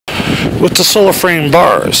With the solar frame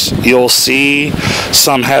bars, you'll see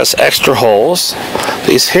some has extra holes.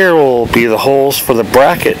 These here will be the holes for the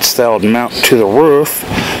brackets that will mount to the roof.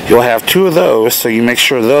 You'll have two of those, so you make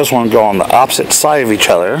sure those won't go on the opposite side of each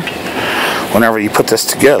other whenever you put this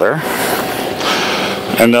together.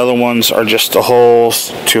 And the other ones are just the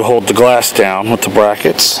holes to hold the glass down with the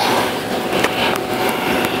brackets.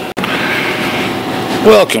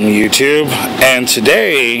 Welcome YouTube, and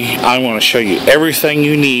today I want to show you everything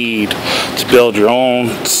you need to build your own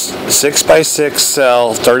 6x6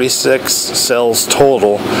 cell, 36 cells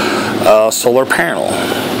total solar panel.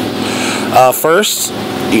 First,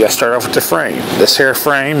 you gotta start off with the frame. This here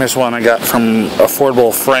frame is one I got from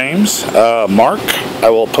Affordable Frames, Mark. I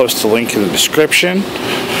will post a link in the description.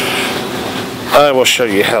 I will show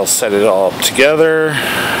you how to set it all up together.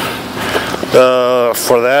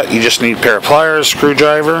 For that, you just need a pair of pliers,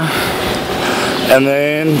 screwdriver, and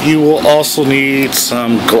then you will also need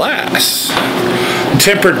some glass,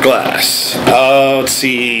 tempered glass. Let's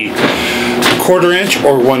see, 1/4 inch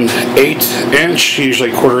or 1/8 inch.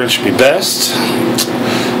 Usually 1/4 inch would be best.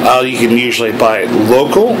 You can usually buy it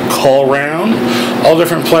local, call around, all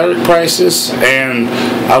different prices, and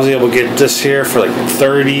I was able to get this here for like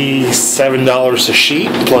 $37 a sheet,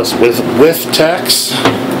 plus with tax.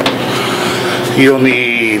 You'll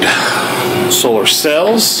need solar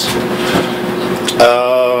cells.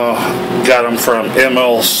 Got them from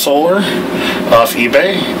ML Solar off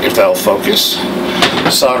eBay, if that'll focus.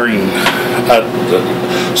 Soldering the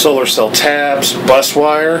solar cell tabs, bus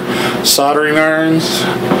wire, soldering irons.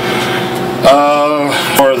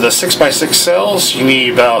 For the 6x6 cells, you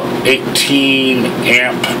need about 18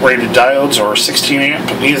 amp rated diodes or 16 amp,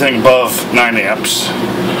 anything above 9 amps.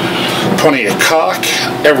 Plenty of caulk.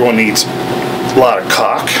 Everyone needs a lot of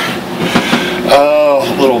caulk.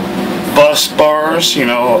 Little bus bars, you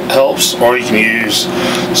know, helps, or you can use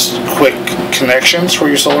quick connections for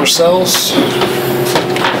your solar cells.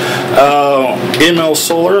 ML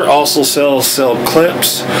Solar also sells cell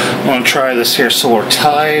clips. I'm going to try this here Solar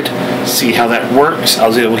Tide, see how that works. I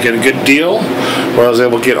was able to get a good deal where I was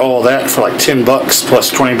able to get all that for like 10 bucks plus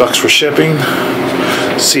 20 bucks for shipping.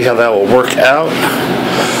 See how that will work out.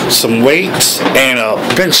 Some weights and a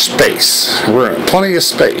bench space. Room, plenty of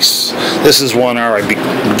space. This is one I already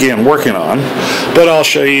began working on, but I'll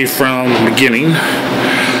show you from the beginning.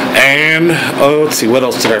 And let's see, what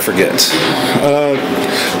else did I forget?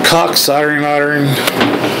 Caulk, soldering iron,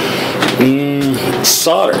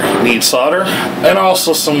 solder. Need solder, and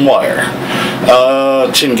also some wire.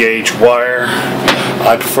 10 gauge wire.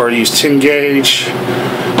 I prefer to use 10 gauge.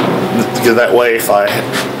 That way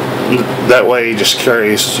it just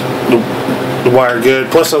carries the wire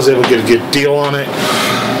good. Plus I was able to get a good deal on it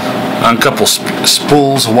on a couple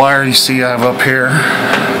spools of wire you see I have up here.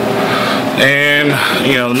 And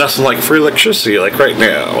you know, nothing like free electricity like right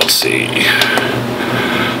now. Let's see,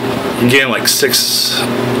 again, like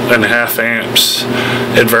 6.5 amps.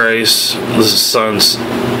 It varies. This is sun's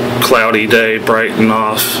cloudy day, bright and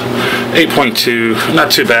off. 8.2,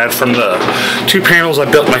 not too bad. From the 2 panels I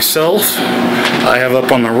built myself, I have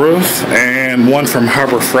up on the roof, and one from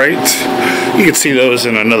Harbor Freight. You can see those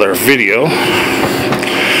in another video.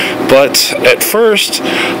 But at first,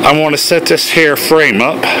 I want to set this here frame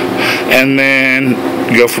up and then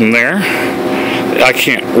go from there. I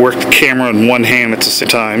can't work the camera in one hand at the same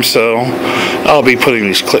time, so I'll be putting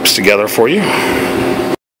these clips together for you.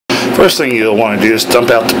 First thing you'll want to do is dump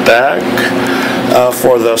out the bag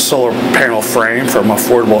for the solar panel frame from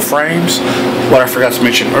Affordable Frames. What I forgot to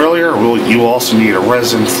mention earlier, you will also need a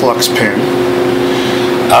resin flux pen.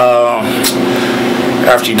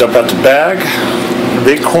 After you dump out the bag, the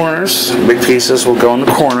big corners, big pieces will go in the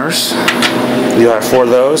corners. You'll have 4 of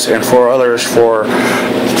those and 4 others to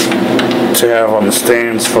have on the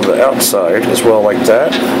stands for the outside as well, like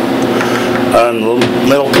that. And the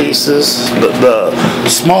middle pieces, the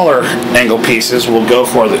smaller angle pieces will go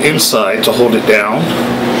for the inside to hold it down,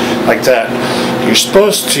 like that. You're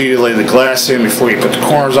supposed to lay the glass in before you put the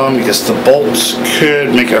corners on, because the bolts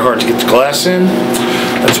could make it hard to get the glass in.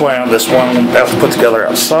 That's why on this one I have to put together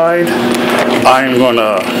outside. I'm going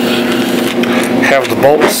to have the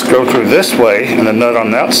bolts go through this way and the nut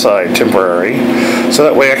on the outside temporary, so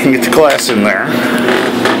that way I can get the glass in there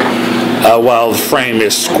while the frame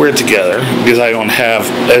is squared together, because I don't have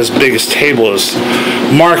as big a table as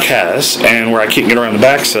Mark has, and where I can't get around the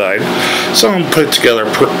backside. So I'm going to put it together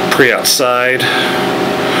pre-outside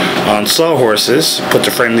on sawhorses, put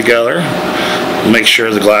the frame together, make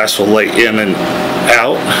sure the glass will lay in and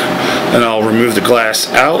out, and I'll remove the glass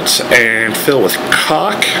out and fill with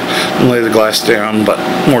caulk and lay the glass down, but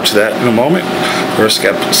more to that in a moment. First,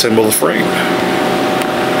 got to assemble the frame.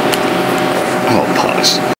 nice.